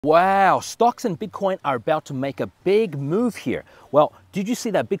Wow, stocks and Bitcoin are about to make a big move here. Well, did you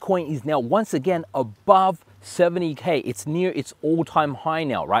see that Bitcoin is now once again above 70K? It's near its all-time high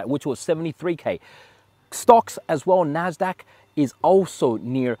now, right? Which was 73K. Stocks as well, NASDAQ is also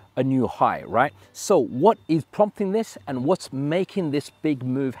near a new high, right? So what is prompting this and what's making this big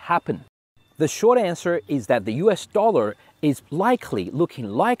move happen? The short answer is that the US dollar is looking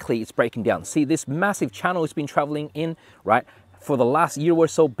likely it's breaking down. See, this massive channel it's been traveling in, right? For the last year or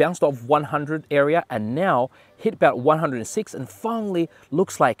so, bounced off 100 area and now hit about 106 and finally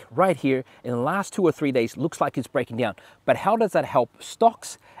looks like right here in the last 2 or 3 days, looks like it's breaking down. But how does that help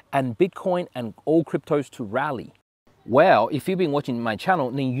stocks and Bitcoin and all cryptos to rally? Well, if you've been watching my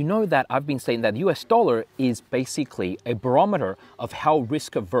channel, then you know that I've been saying that the US dollar is basically a barometer of how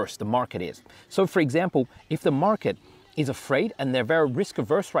risk averse the market is. So for example, if the market is afraid and they're very risk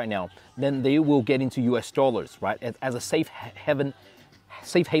averse right now, then they will get into US dollars, right, as a safe haven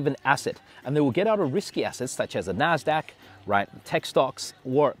asset. And they will get out of risky assets such as the NASDAQ, right, tech stocks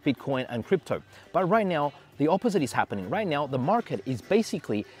or Bitcoin and crypto. But right now, the opposite is happening. Right now, the market is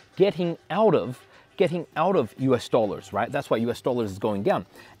basically getting out of US dollars, right? That's why US dollars is going down.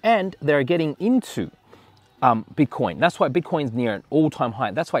 And they're getting into Bitcoin. That's why Bitcoin's near an all-time high.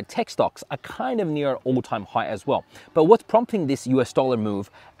 That's why tech stocks are kind of near an all-time high as well. But what's prompting this US dollar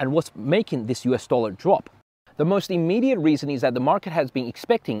move and what's making this US dollar drop? The most immediate reason is that the market has been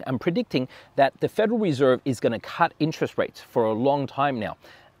expecting and predicting that the Federal Reserve is going to cut interest rates for a long time now.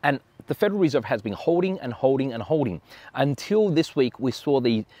 And the Federal Reserve has been holding and holding and holding until this week we saw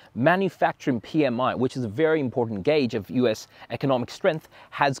the manufacturing PMI, which is a very important gauge of US economic strength,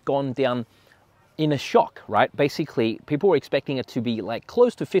 has gone down in a shock, right? Basically, people were expecting it to be like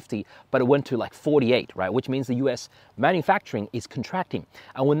close to 50, but it went to like 48, right? Which means the US manufacturing is contracting.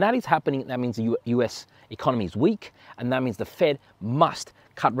 And when that is happening, that means the US economy is weak, and that means the Fed must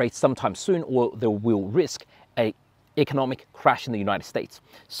cut rates sometime soon or they will risk a economic crash in the United States.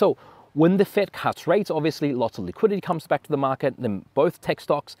 So when the Fed cuts rates, obviously lots of liquidity comes back to the market, then both tech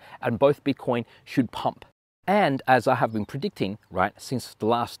stocks and both Bitcoin should pump. And as I have been predicting, right, since the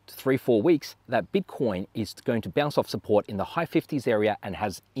last 3-4 weeks, that Bitcoin is going to bounce off support in the high 50s area and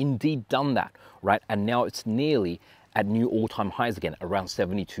has indeed done that, right? And now it's nearly at new all-time highs again, around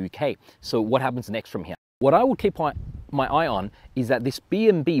 72K. So what happens next from here? What I will keep my eye on is that this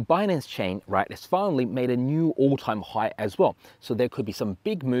BNB Binance chain, right, has finally made a new all-time high as well. So there could be some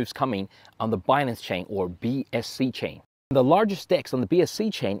big moves coming on the Binance chain or BSC chain. The largest DEX on the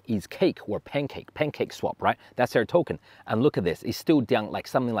BSC chain is Cake or Pancake Swap, right? That's their token. And look at this, it's still down like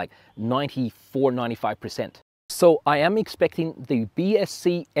something like 94, 95%. So I am expecting the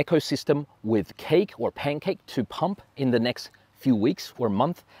BSC ecosystem with Cake or Pancake to pump in the next few weeks or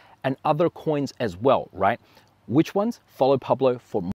month, and other coins as well, right? Which ones? Follow Pablo for more.